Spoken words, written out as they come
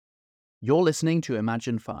You're listening to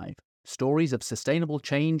Imagine 5, stories of sustainable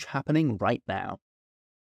change happening right now.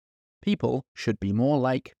 People should be more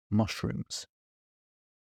like mushrooms.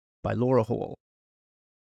 By Laura Hall.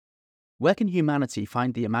 Where can humanity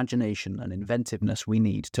find the imagination and inventiveness we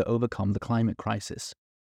need to overcome the climate crisis?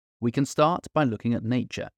 We can start by looking at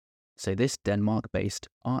nature, say this Denmark-based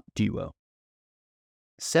art duo.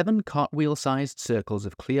 7 cartwheel-sized circles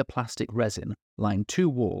of clear plastic resin line 2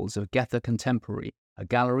 walls of Gether Contemporary, a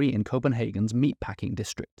gallery in Copenhagen's meatpacking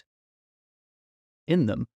district. In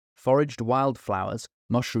them, foraged wildflowers,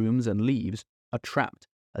 mushrooms and leaves are trapped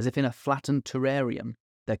as if in a flattened terrarium,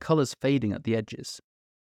 their colours fading at the edges.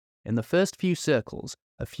 In the first few circles,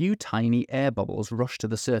 a few tiny air bubbles rush to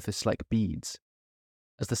the surface like beads.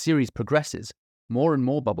 As the series progresses, more and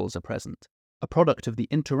more bubbles are present, a product of the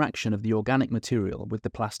interaction of the organic material with the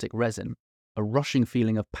plastic resin, a rushing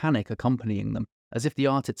feeling of panic accompanying them, as if the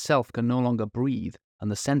art itself can no longer breathe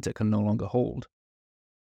and the centre can no longer hold.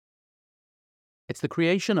 It's the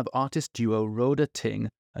creation of artist duo Rhoda Ting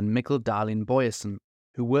and Mikkel Dahlin Boyesen,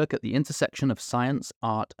 who work at the intersection of science,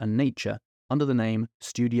 art and nature under the name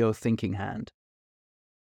Studio ThinkingHand.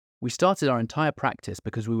 We started our entire practice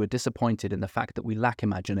because we were disappointed in the fact that we lack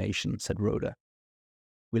imagination, said Rhoda.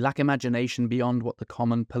 We lack imagination beyond what the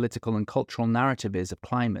common political and cultural narrative is of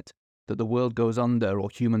climate, that the world goes under or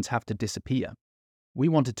humans have to disappear. We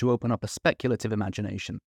wanted to open up a speculative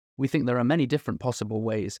imagination. We think there are many different possible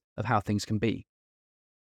ways of how things can be.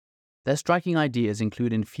 Their striking ideas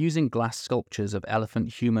include infusing glass sculptures of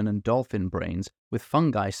elephant, human and dolphin brains with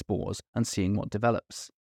fungi spores and seeing what develops,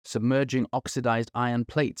 submerging oxidized iron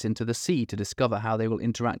plates into the sea to discover how they will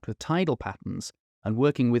interact with tidal patterns, and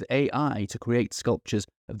working with AI to create sculptures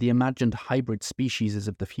of the imagined hybrid species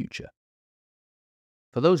of the future.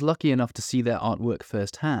 For those lucky enough to see their artwork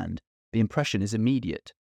firsthand, the impression is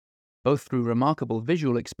immediate, both through remarkable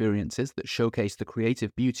visual experiences that showcase the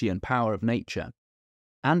creative beauty and power of nature,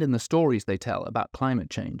 and in the stories they tell about climate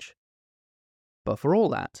change. But for all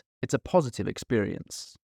that, it's a positive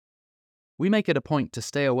experience. We make it a point to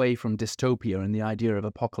stay away from dystopia and the idea of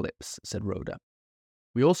apocalypse, said Rhoda.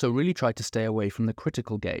 We also really try to stay away from the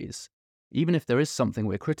critical gaze. Even if there is something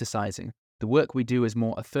we're criticizing, the work we do is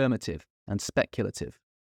more affirmative and speculative.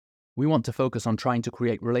 We want to focus on trying to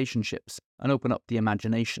create relationships and open up the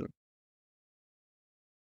imagination.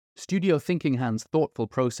 Studio ThinkingHand's thoughtful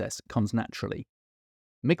process comes naturally.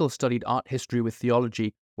 Mikkel studied art history with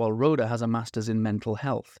theology, while Rhoda has a master's in mental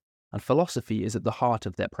health, and philosophy is at the heart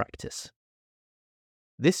of their practice.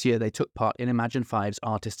 This year they took part in Imagine 5's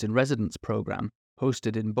Artist in Residence program,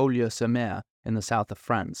 hosted in Beaulieu-sur-Mer in the south of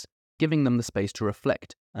France, giving them the space to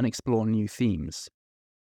reflect and explore new themes.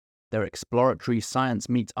 Their exploratory science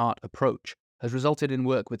meets art approach has resulted in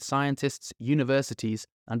work with scientists, universities,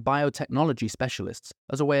 and biotechnology specialists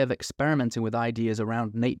as a way of experimenting with ideas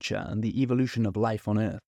around nature and the evolution of life on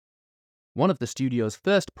Earth. One of the studio's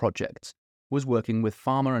first projects was working with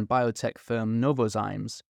pharma and biotech firm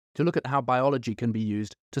Novozymes to look at how biology can be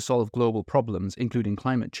used to solve global problems, including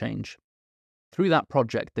climate change. Through that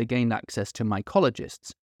project, they gained access to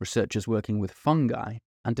mycologists, researchers working with fungi,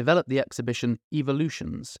 and developed the exhibition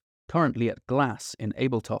Evolutions, currently at Glass in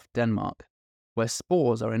Abeltoft, Denmark, where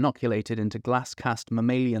spores are inoculated into glass-cast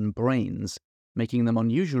mammalian brains, making them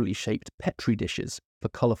unusually shaped petri dishes for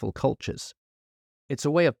colourful cultures. It's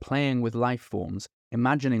a way of playing with life forms,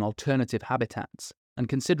 imagining alternative habitats, and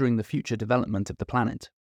considering the future development of the planet.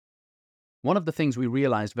 One of the things we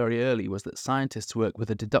realized very early was that scientists work with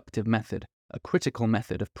a deductive method, a critical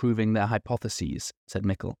method of proving their hypotheses, said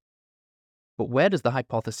Mikkel. But where does the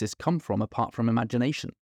hypothesis come from apart from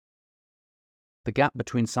imagination? The gap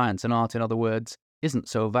between science and art, in other words, isn't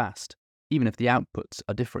so vast, even if the outputs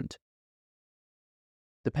are different.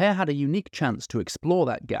 The pair had a unique chance to explore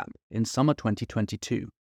that gap in summer 2022,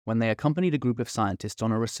 when they accompanied a group of scientists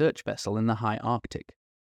on a research vessel in the high Arctic.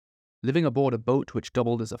 Living aboard a boat which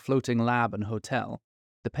doubled as a floating lab and hotel,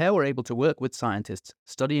 the pair were able to work with scientists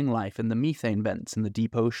studying life in the methane vents in the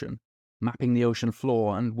deep ocean, mapping the ocean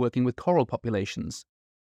floor and working with coral populations.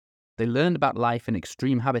 They learned about life in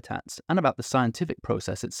extreme habitats and about the scientific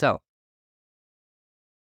process itself.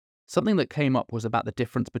 Something that came up was about the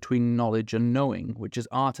difference between knowledge and knowing, which is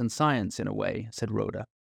art and science in a way, said Rhoda.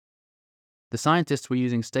 The scientists were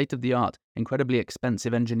using state-of-the-art, incredibly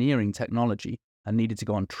expensive engineering technology and needed to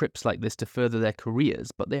go on trips like this to further their careers,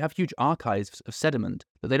 but they have huge archives of sediment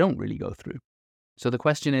that they don't really go through. So the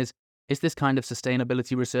question is this kind of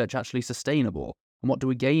sustainability research actually sustainable, and what do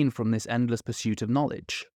we gain from this endless pursuit of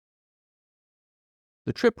knowledge?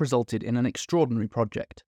 The trip resulted in an extraordinary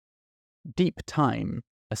project. Deep Time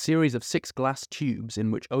A series of 6 glass tubes in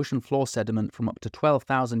which ocean floor sediment from up to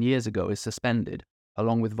 12,000 years ago is suspended,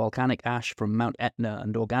 along with volcanic ash from Mount Etna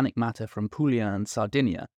and organic matter from Puglia and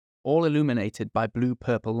Sardinia, all illuminated by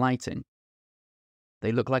blue-purple lighting.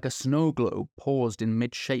 They look like a snow globe paused in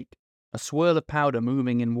mid-shake, a swirl of powder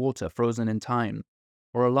moving in water frozen in time,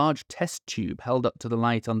 or a large test tube held up to the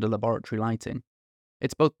light under laboratory lighting.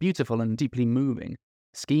 It's both beautiful and deeply moving,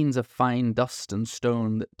 skeins of fine dust and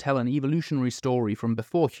stone that tell an evolutionary story from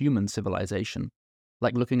before human civilization,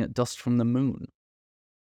 like looking at dust from the moon.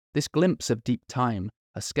 This glimpse of deep time,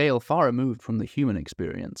 a scale far removed from the human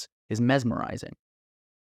experience, is mesmerizing.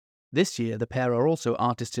 This year, the pair are also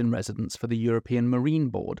artists in residence for the European Marine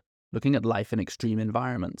Board, looking at life in extreme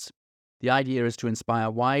environments. The idea is to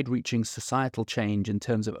inspire wide-reaching societal change in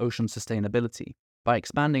terms of ocean sustainability by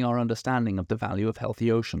expanding our understanding of the value of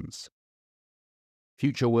healthy oceans.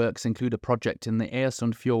 Future works include a project in the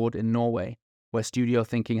Egersund Fjord in Norway, where Studio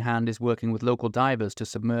ThinkingHand is working with local divers to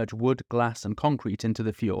submerge wood, glass and concrete into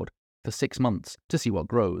the fjord for 6 months to see what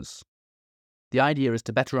grows. The idea is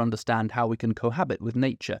to better understand how we can cohabit with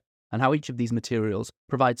nature and how each of these materials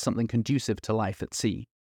provides something conducive to life at sea.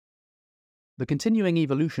 The continuing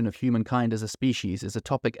evolution of humankind as a species is a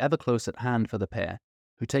topic ever close at hand for the pair,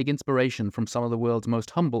 who take inspiration from some of the world's most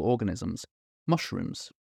humble organisms, mushrooms.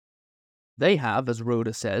 They have, as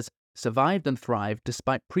Rhoda says, survived and thrived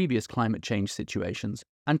despite previous climate change situations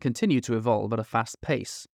and continue to evolve at a fast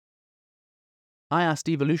pace. I asked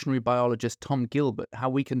evolutionary biologist Tom Gilbert how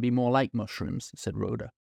we can be more like mushrooms, said Rhoda.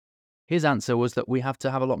 His answer was that we have to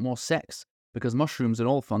have a lot more sex, because mushrooms and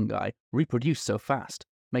all fungi reproduce so fast,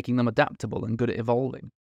 making them adaptable and good at evolving.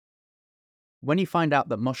 When you find out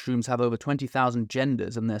that mushrooms have over 20,000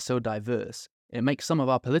 genders and they're so diverse, it makes some of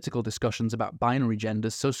our political discussions about binary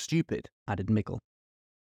genders so stupid, added Mikkel.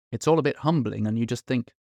 It's all a bit humbling and you just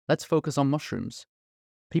think, let's focus on mushrooms.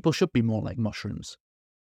 People should be more like mushrooms.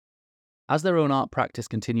 As their own art practice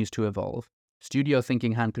continues to evolve, Studio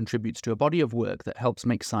ThinkingHand contributes to a body of work that helps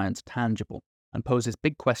make science tangible and poses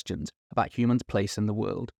big questions about humans' place in the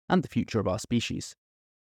world and the future of our species.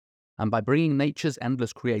 And by bringing nature's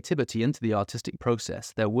endless creativity into the artistic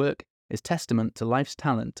process, their work is testament to life's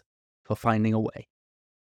talent for finding a way.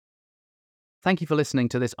 Thank you for listening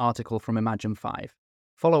to this article from Imagine 5.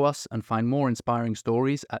 Follow us and find more inspiring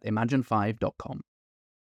stories at imagine5.com.